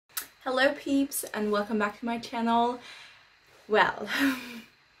Hello peeps and welcome back to my channel. Well,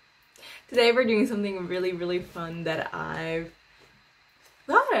 today we're doing something really fun that I've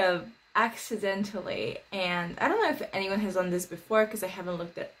thought of accidentally, and I don't know if anyone has done this before because I haven't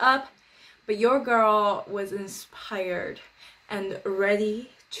looked it up, but your girl was inspired and ready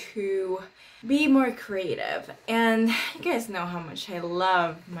to be more creative. And you guys know how much I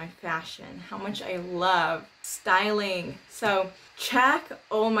love my fashion, how much I love styling. So check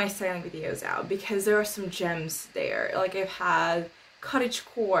all my styling videos out because there are some gems there. Like I've had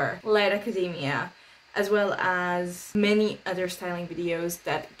cottagecore, light academia, as well as many other styling videos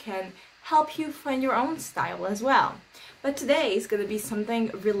that can help you find your own style as well. But today is going to be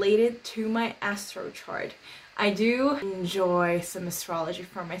something related to my astro chart. I do enjoy some astrology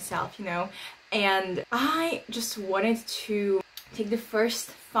for myself, you know, and I just wanted to take the first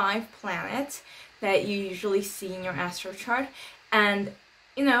 5 planets that you usually see in your astro chart and,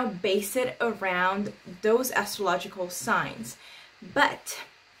 you know, base it around those astrological signs. But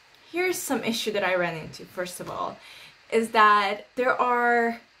here's some issue that I ran into, first of all, is that there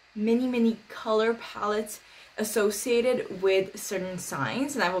are many color palettes associated with certain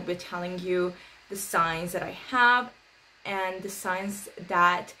signs, and I will be telling you the signs that I have and the signs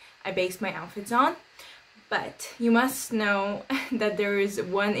that I base my outfits on. But you must know that there is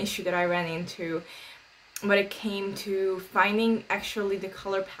one issue that I ran into when it came to finding actually the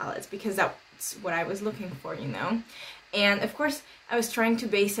color palettes, because that's what I was looking for, you know. And of course I was trying to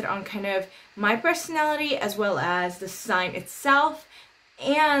base it on kind of my personality as well as the sign itself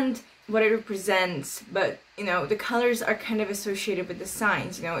and what it represents, but you know, the colors are kind of associated with the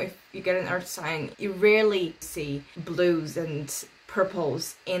signs. You know, if you get an earth sign, you rarely see blues and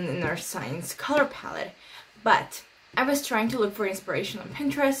purples in an earth sign's color palette. But I was trying to look for inspiration on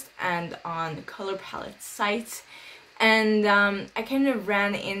Pinterest and on color palette sites, and I kind of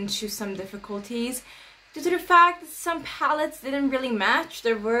ran into some difficulties due to the fact that some palettes didn't really match.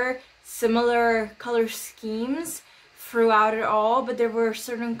 There were similar color schemes throughout it all, but there were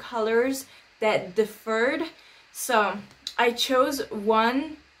certain colors that differed. So I chose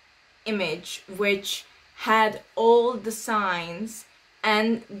one image which had all the signs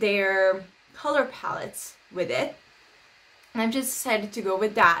and their color palettes with it, and I've just decided to go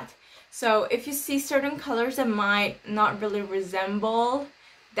with that. So if you see certain colors that might not really resemble,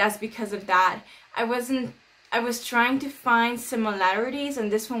 that's because of that. I was trying to find similarities, and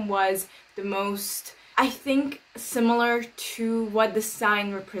this one was the most, I think, similar to what the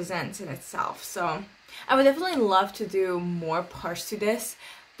sign represents in itself. So I would definitely love to do more parts to this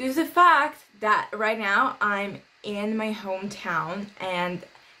due to the fact that right now I'm in my hometown and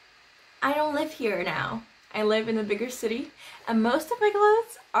I don't live here now. I live in a bigger city and most of my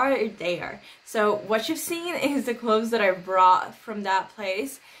clothes are there. So what you've seen is the clothes that I brought from that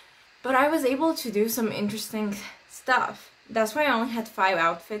place, but I was able to do some interesting stuff. That's why I only had 5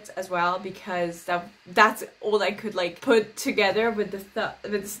 outfits as well, because that's all I could like put together with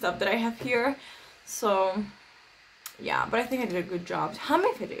the stuff that I have here. So yeah, but I think I did a good job. Tell me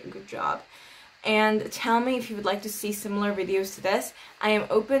if I did a good job, and tell me if you would like to see similar videos to this. I am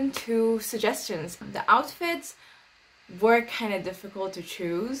open to suggestions. The outfits were kind of difficult to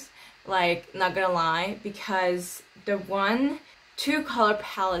choose, like, not gonna lie, because the 2 color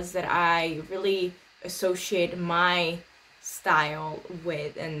palettes that I really associate my style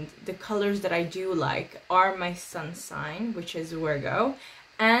with and the colors that I do like are my sun sign, which is Virgo,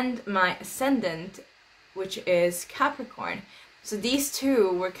 and my ascendant, which is Capricorn. So these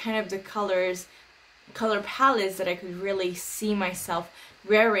 2 were kind of the color palettes that I could really see myself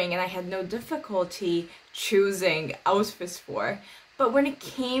wearing, and I had no difficulty choosing outfits for. But when it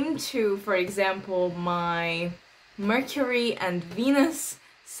came to, for example, my Mercury and Venus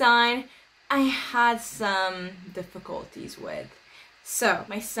sign, I had some difficulties with. So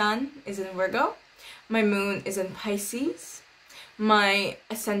my sun is in Virgo, my moon is in Pisces, my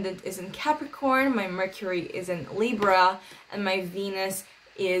ascendant is in Capricorn, my Mercury is in Libra, and my Venus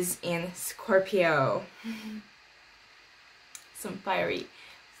is in Scorpio. Some fiery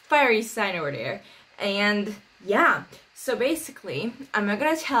sign over there. And yeah, so basically I'm not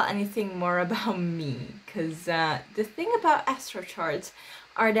gonna tell anything more about me, because the thing about astro charts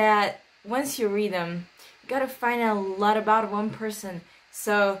are that once you read them, you gotta find out a lot about one person.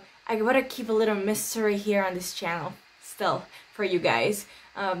 So I gotta keep a little mystery here on this channel still for you guys,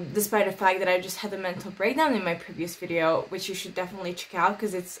 despite the fact that I just had a mental breakdown in my previous video, which you should definitely check out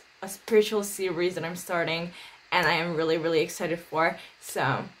because it's a spiritual series that I'm starting and I am really excited for.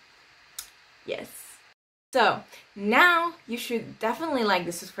 So yes. So now you should definitely like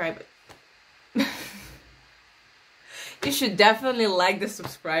the subscribe you should definitely like the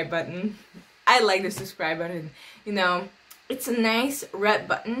subscribe button. I like the subscribe button. You know, it's a nice red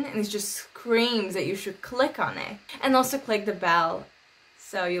button and it just screams that you should click on it. And also click the bell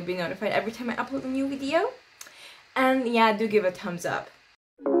so you'll be notified every time I upload a new video. And yeah, do give a thumbs up.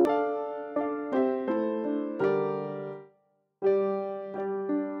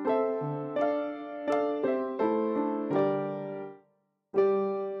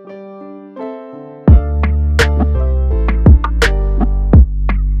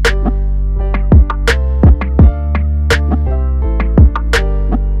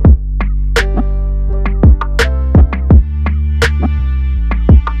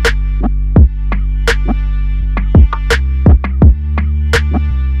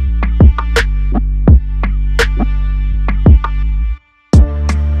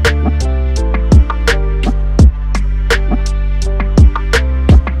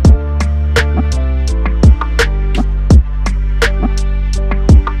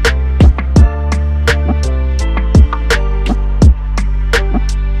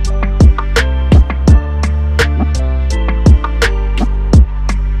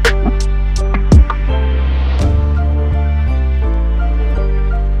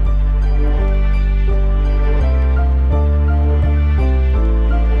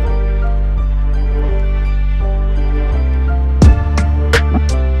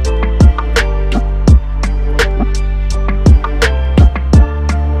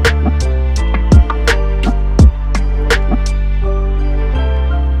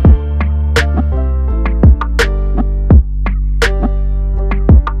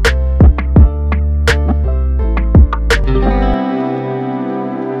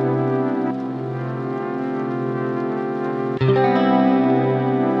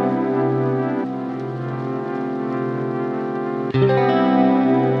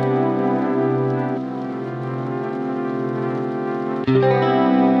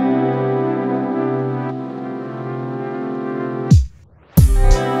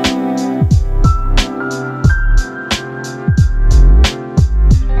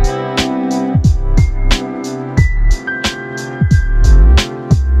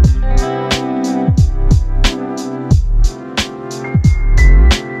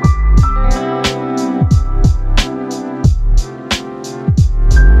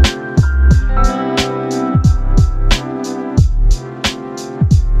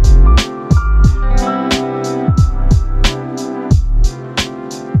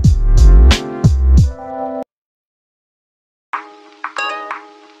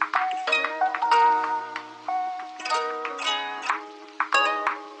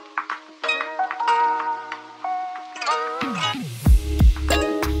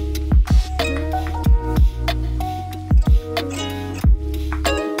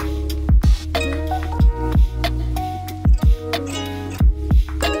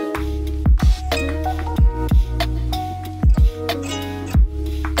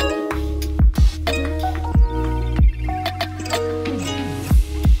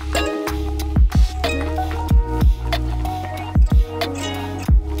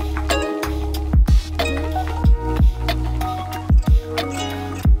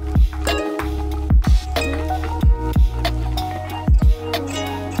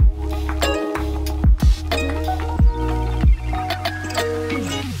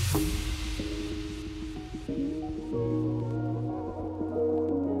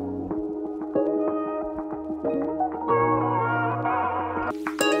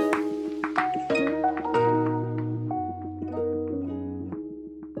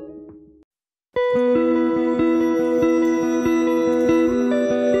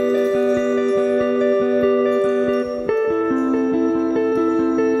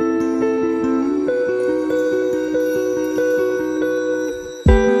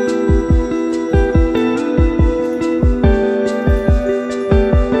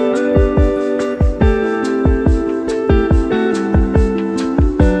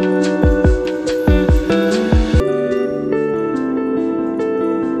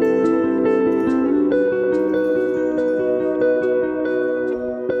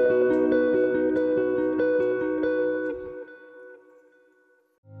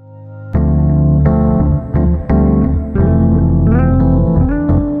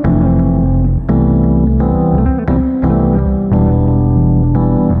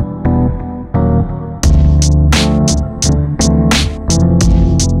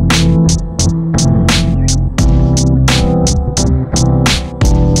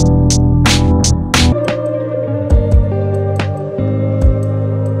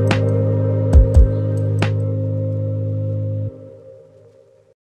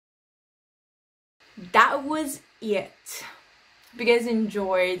 you guys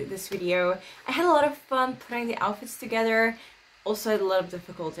enjoyed this video. I had a lot of fun putting the outfits together. Also had a lot of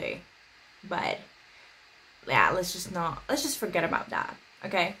difficulty, but yeah, let's just forget about that.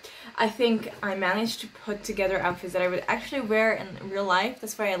 Okay, I think I managed to put together outfits that I would actually wear in real life.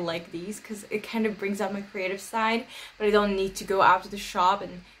 That's why I like these, because it kind of brings out my creative side, but I don't need to go out to the shop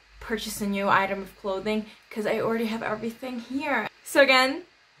and purchase a new item of clothing because I already have everything here. So again,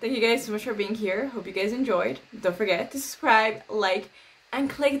 thank you guys so much for being here. Hope you guys enjoyed. Don't forget to subscribe, like, and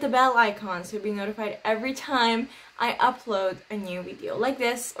click the bell icon so you'll be notified every time I upload a new video like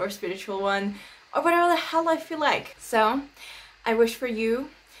this, or a spiritual one, or whatever the hell I feel like. So I wish for you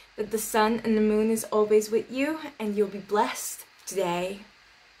that the sun and the moon is always with you and you'll be blessed today.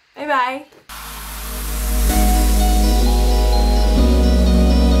 Bye bye.